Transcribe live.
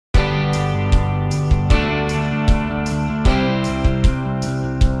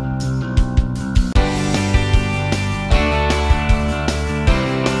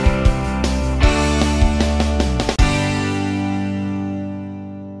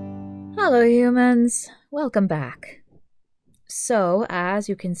Hello humans, welcome back. So, as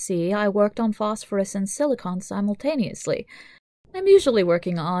you can see, I worked on phosphorus and silicon simultaneously. I'm usually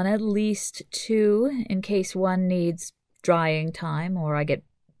working on at least two, in case one needs drying time or I get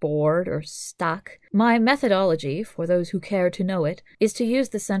bored or stuck. My methodology, for those who care to know it, is to use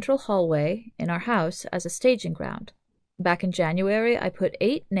the central hallway in our house as a staging ground. Back in January, I put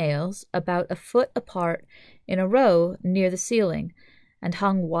 8 nails about a foot apart in a row near the ceiling, and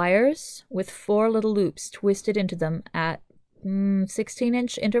hung wires with 4 little loops twisted into them at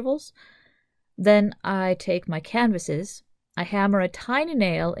 16-inch intervals. Then I take my canvases, I hammer a tiny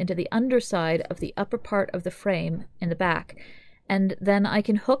nail into the underside of the upper part of the frame in the back, and then I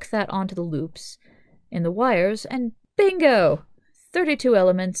can hook that onto the loops in the wires, and bingo! 32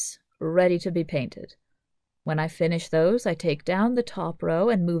 elements ready to be painted. When I finish those, I take down the top row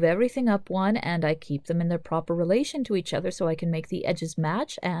and move everything up one, and I keep them in their proper relation to each other so I can make the edges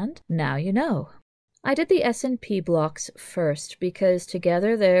match, and now you know. I did the S&P blocks first because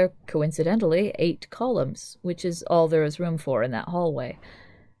together they're, coincidentally, 8 columns, which is all there is room for in that hallway.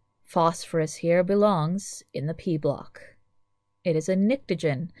 Phosphorus here belongs in the P block. It is a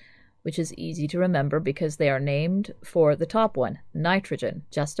pnictogen, which is easy to remember because they are named for the top one, nitrogen,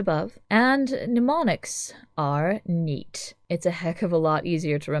 just above. And mnemonics are neat. It's a heck of a lot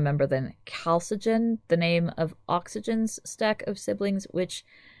easier to remember than chalcogen, the name of oxygen's stack of siblings, which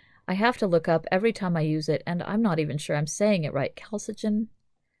I have to look up every time I use it, and I'm not even sure I'm saying it right. Chalcogen?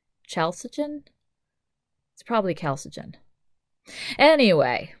 Chalcogen? It's probably chalcogen.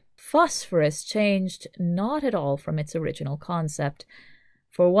 Anyway, phosphorus changed not at all from its original concept.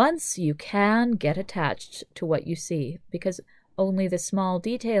 For once, you can get attached to what you see, because only the small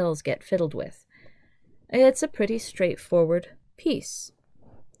details get fiddled with. It's a pretty straightforward piece.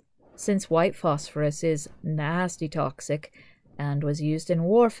 Since white phosphorus is nasty toxic and was used in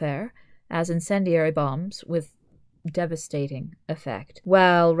warfare as incendiary bombs with devastating effect,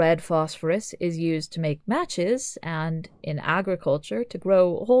 while red phosphorus is used to make matches and in agriculture to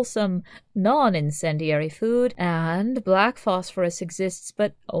grow wholesome non-incendiary food, and black phosphorus exists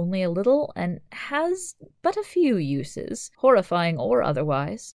but only a little and has but a few uses, horrifying or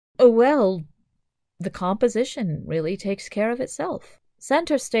otherwise. Well, the composition really takes care of itself.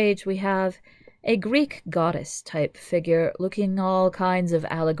 Center stage we have a Greek goddess-type figure looking all kinds of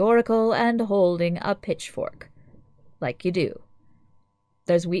allegorical and holding a pitchfork. Like you do.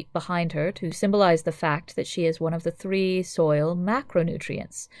 There's wheat behind her to symbolize the fact that she is one of the 3 soil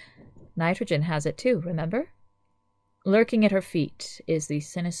macronutrients. Nitrogen has it too, remember? Lurking at her feet is the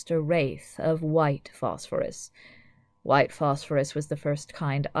sinister wraith of white phosphorus. White phosphorus was the first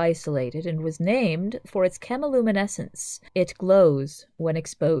kind isolated and was named for its chemiluminescence. It glows when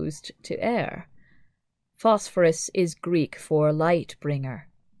exposed to air. Phosphorus is Greek for light bringer.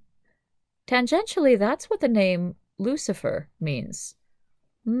 Tangentially, that's what the name Lucifer means.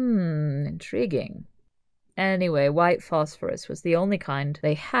 Intriguing. Anyway, white phosphorus was the only kind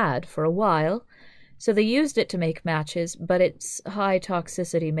they had for a while, so they used it to make matches, but its high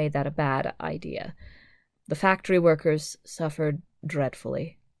toxicity made that a bad idea. The factory workers suffered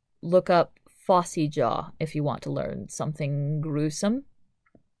dreadfully. Look up Fossy Jaw if you want to learn something gruesome.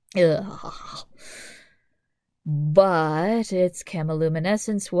 Ugh. But its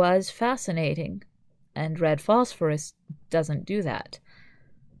chemiluminescence was fascinating. And red phosphorus doesn't do that.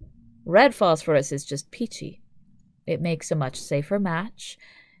 Red phosphorus is just peachy. It makes a much safer match,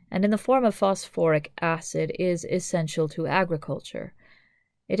 and in the form of phosphoric acid is essential to agriculture.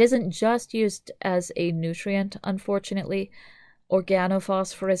 It isn't just used as a nutrient, unfortunately.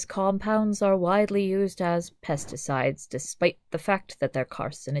 Organophosphorus compounds are widely used as pesticides, despite the fact that they're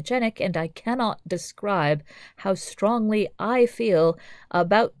carcinogenic, and I cannot describe how strongly I feel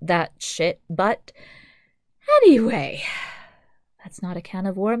about that shit, but anyway, that's not a can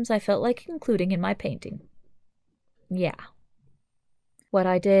of worms I felt like including in my painting. Yeah. What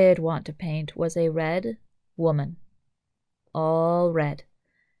I did want to paint was a red woman. All red.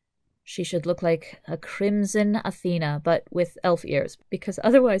 She should look like a crimson Athena, but with elf ears, because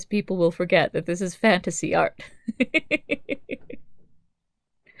otherwise people will forget that this is fantasy art.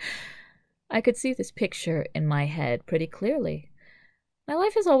 I could see this picture in my head pretty clearly. My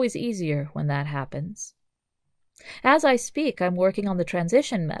life is always easier when that happens. As I speak, I'm working on the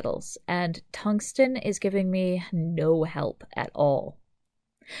transition metals, and tungsten is giving me no help at all.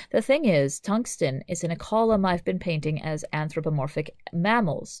 The thing is, tungsten is in a column I've been painting as anthropomorphic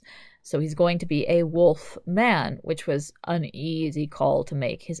mammals, so he's going to be a wolf man, which was an easy call to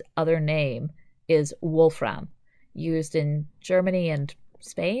make. His other name is Wolfram, used in Germany and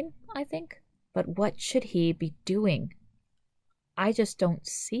Spain, I think. But what should he be doing? I just don't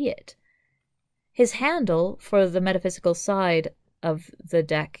see it. His handle for the metaphysical side of the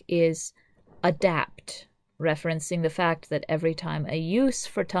deck is adapt, referencing the fact that every time a use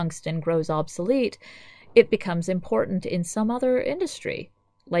for tungsten grows obsolete, it becomes important in some other industry,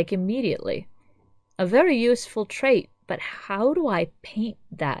 like immediately. A very useful trait, but how do I paint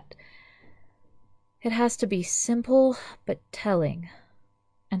that? It has to be simple but telling,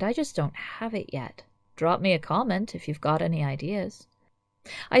 and I just don't have it yet. Drop me a comment if you've got any ideas.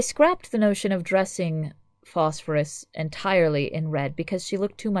 I scrapped the notion of dressing Phosphorus entirely in red because she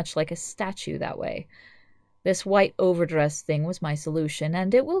looked too much like a statue that way. This white overdress thing was my solution,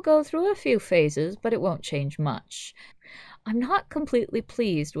 and it will go through a few phases, but it won't change much. I'm not completely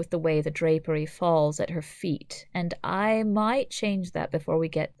pleased with the way the drapery falls at her feet, and I might change that before we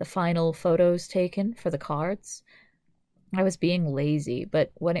get the final photos taken for the cards. I was being lazy,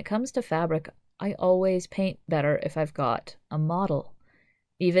 but when it comes to fabric, I always paint better if I've got a model.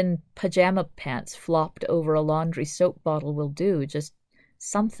 Even pajama pants flopped over a laundry soap bottle will do, just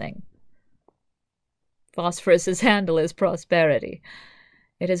something. Phosphorus's handle is prosperity.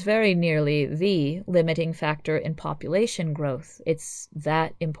 It is very nearly the limiting factor in population growth. It's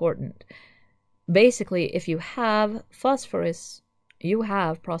that important. Basically, if you have phosphorus, you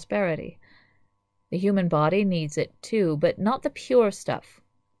have prosperity. The human body needs it too, but not the pure stuff.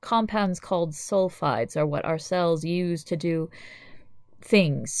 Compounds called sulfides are what our cells use to do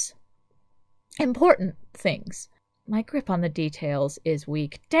things. Important things. My grip on the details is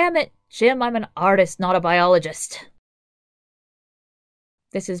weak. Damn it, Jim, I'm an artist, not a biologist.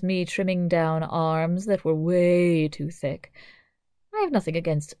 This is me trimming down arms that were way too thick. I have nothing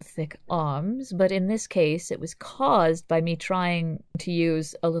against thick arms, but in this case it was caused by me trying to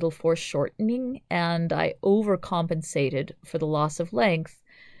use a little foreshortening, and I overcompensated for the loss of length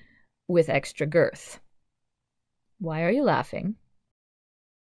with extra girth. Why are you laughing?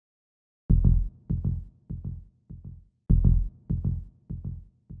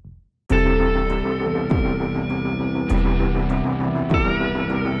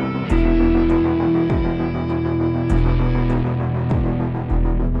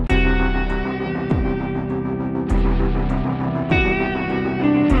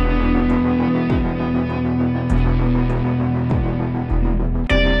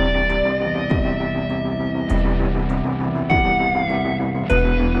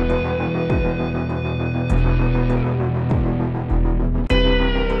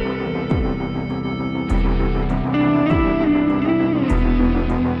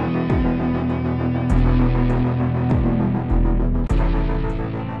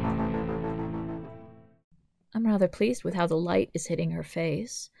 I'm rather pleased with how the light is hitting her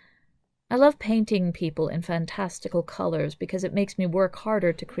face. I love painting people in fantastical colors because it makes me work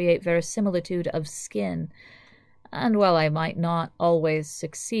harder to create verisimilitude of skin. And while I might not always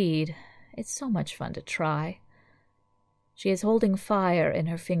succeed, it's so much fun to try. She is holding fire in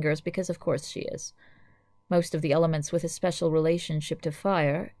her fingers because of course she is. Most of the elements with a special relationship to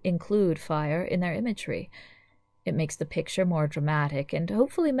fire include fire in their imagery. It makes the picture more dramatic and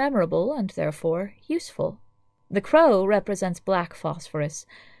hopefully memorable and therefore useful. The crow represents black phosphorus.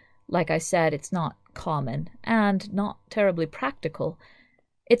 Like I said, it's not common and not terribly practical.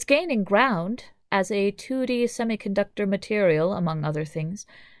 It's gaining ground as a 2D semiconductor material, among other things,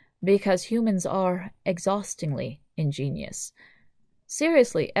 because humans are exhaustingly ingenious.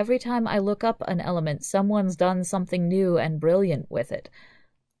 Seriously, every time I look up an element, someone's done something new and brilliant with it.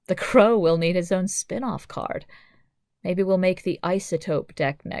 The crow will need his own spin-off card. Maybe we'll make the isotope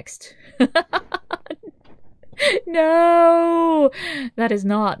deck next. No! That is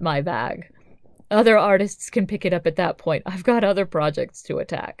not my bag. Other artists can pick it up at that point. I've got other projects to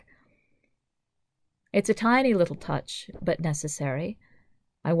attack. It's a tiny little touch, but necessary.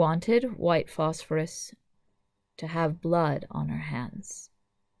 I wanted white phosphorus to have blood on her hands.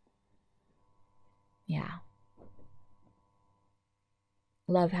 Yeah.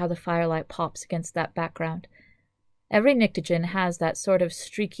 Love how the firelight pops against that background. Every Nyctogen has that sort of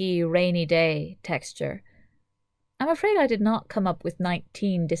streaky, rainy day texture. I'm afraid I did not come up with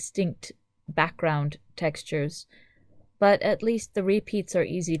 19 distinct background textures, but at least the repeats are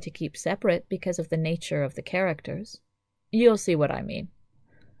easy to keep separate because of the nature of the characters. You'll see what I mean.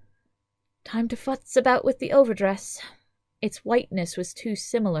 Time to futz about with the overdress. Its whiteness was too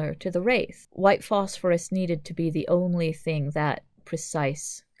similar to the wraith. White phosphorus needed to be the only thing that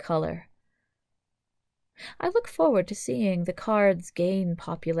precise color. I look forward to seeing the cards gain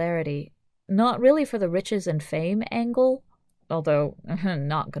popularity. Not really for the riches and fame angle, although,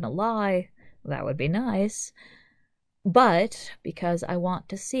 not gonna lie, that would be nice, but because I want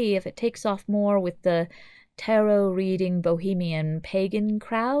to see if it takes off more with the tarot-reading bohemian pagan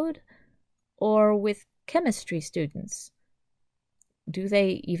crowd, Or with chemistry students? Do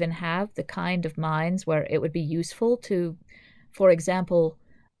they even have the kind of minds where it would be useful to, for example,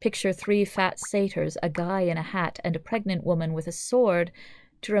 picture 3 fat satyrs, a guy in a hat, and a pregnant woman with a sword,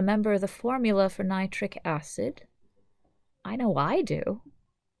 to remember the formula for nitric acid? I know I do.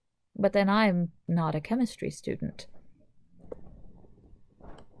 But then I'm not a chemistry student.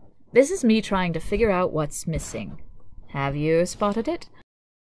 This is me trying to figure out what's missing. Have you spotted it?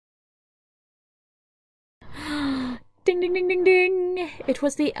 Ding, ding, ding, ding, ding! It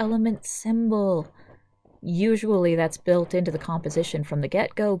was the element symbol. Usually that's built into the composition from the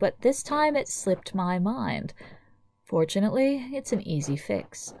get-go, but this time it slipped my mind. Fortunately, it's an easy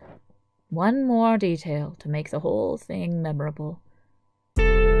fix. One more detail to make the whole thing memorable.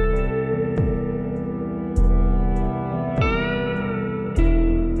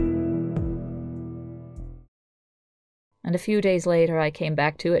 And a few days later I came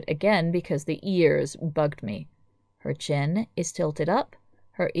back to it again because the ears bugged me. Her chin is tilted up.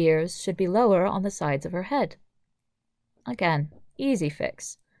 Her ears should be lower on the sides of her head. Again, easy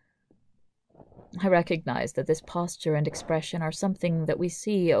fix. I recognize that this posture and expression are something that we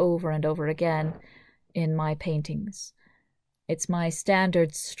see over and over again in my paintings. It's my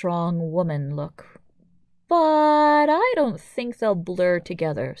standard strong woman look. But I don't think they'll blur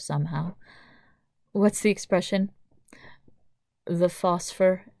together somehow. What's the expression? The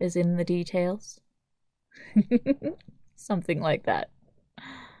phosphor is in the details? Something like that.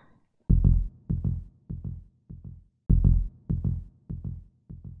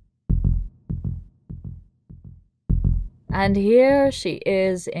 And here she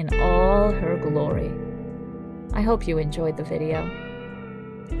is in all her glory. I hope you enjoyed the video.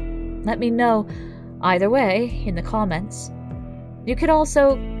 Let me know either way in the comments. You could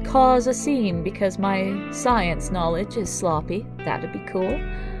also cause a scene because my science knowledge is sloppy. That'd be cool.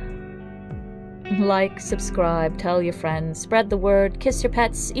 Like, subscribe, tell your friends, spread the word, kiss your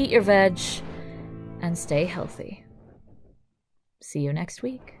pets, eat your veg, and stay healthy. See you next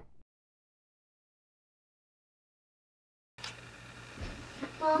week.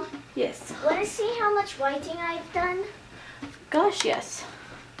 Mom? Yes. Want to see how much writing I've done? Gosh, yes.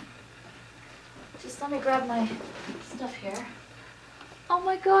 Just let me grab my stuff here. Oh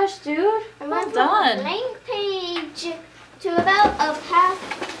my gosh, dude. Well done. From a blank page to about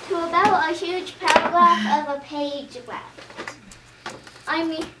a huge paragraph of a page left. I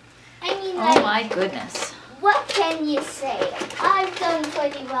mean, Oh like, my goodness. what can you say? I've done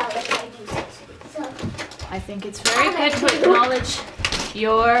pretty well if I do say so. I think it's very good to acknowledge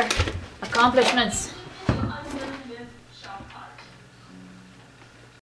your accomplishments.